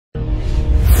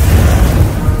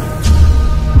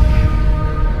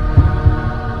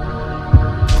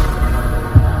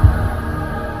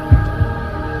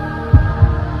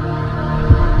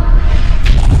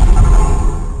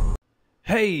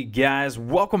Hey guys,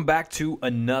 welcome back to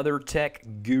another Tech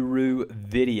Guru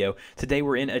video. Today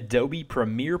we're in Adobe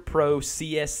Premiere Pro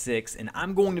CS6 and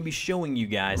I'm going to be showing you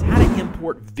guys how to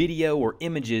import video or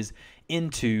images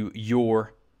into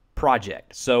your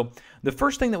project. So the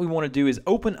first thing that we want to do is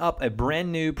open up a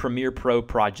brand new Premiere Pro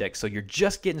project. So you're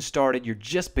just getting started, you're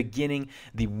just beginning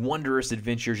the wondrous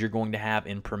adventures you're going to have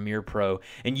in Premiere Pro,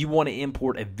 and you want to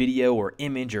import a video or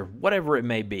image or whatever it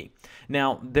may be.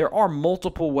 Now, there are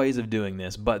multiple ways of doing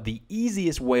this, but the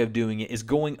easiest way of doing it is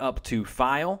going up to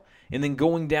File and then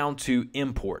going down to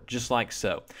Import, just like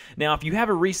so. Now, if you have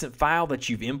a recent file that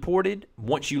you've imported,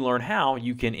 once you learn how,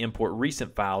 you can import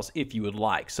recent files if you would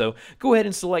like. So go ahead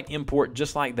and select Import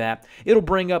just like that. It'll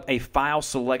bring up a file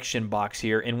selection box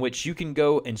here in which you can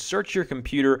go and search your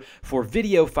computer for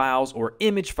video files or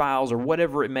image files or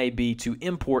whatever it may be to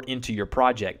import into your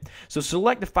project. So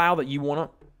select the file that you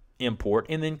want to import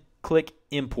and then click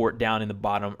Import down in the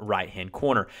bottom right hand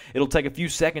corner. It'll take a few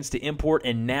seconds to import,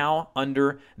 and now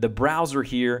under the browser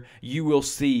here you will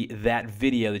see that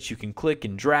video that you can click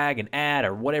and drag and add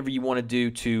or whatever you want to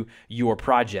do to your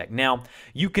project. Now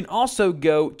you can also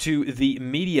go to the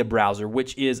media browser,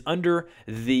 which is under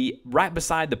the right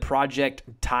beside the project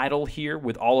title here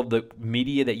with all of the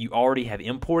media that you already have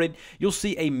imported. You'll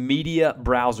see a media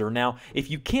browser. Now if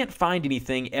you can't find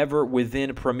anything ever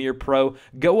within Premiere Pro,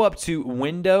 go up to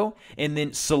Window and then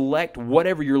select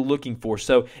whatever you're looking for.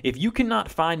 So if you cannot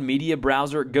find media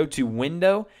browser, go to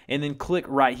Window and then click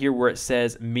right here where it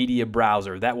says media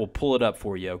browser. That will pull it up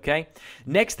for you, okay?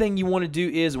 Next thing you want to do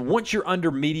is once you're under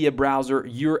media browser,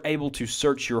 you're able to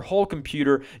search your whole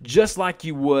computer just like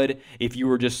you would if you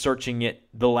were just searching it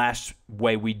the last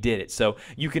way we did it. So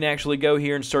you can actually go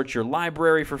here and search your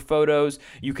library for photos.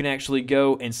 You can actually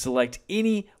go and select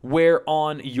anywhere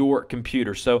on your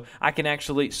computer. So I can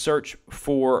actually search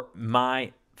for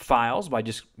my files by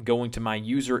just going to my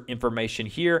user information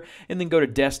here and then go to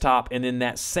desktop, and then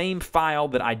that same file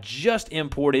that I just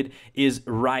imported is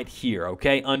right here,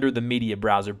 okay, under the media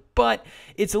browser. But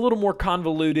it's a little more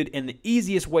convoluted, and the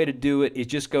easiest way to do it is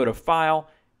just go to File,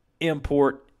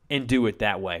 Import, and do it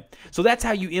that way. So that's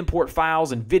how you import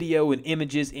files and video and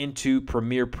images into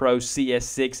Premiere Pro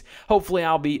CS6. Hopefully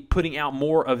I'll be putting out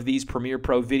more of these Premiere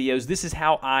Pro videos. This is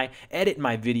how I edit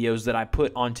my videos that I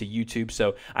put onto YouTube.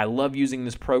 So I love using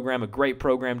this program, a great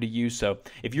program to use. So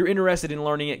if you're interested in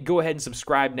learning it, go ahead and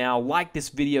subscribe now, like this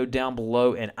video down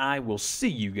below, and I will see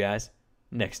you guys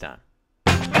next time.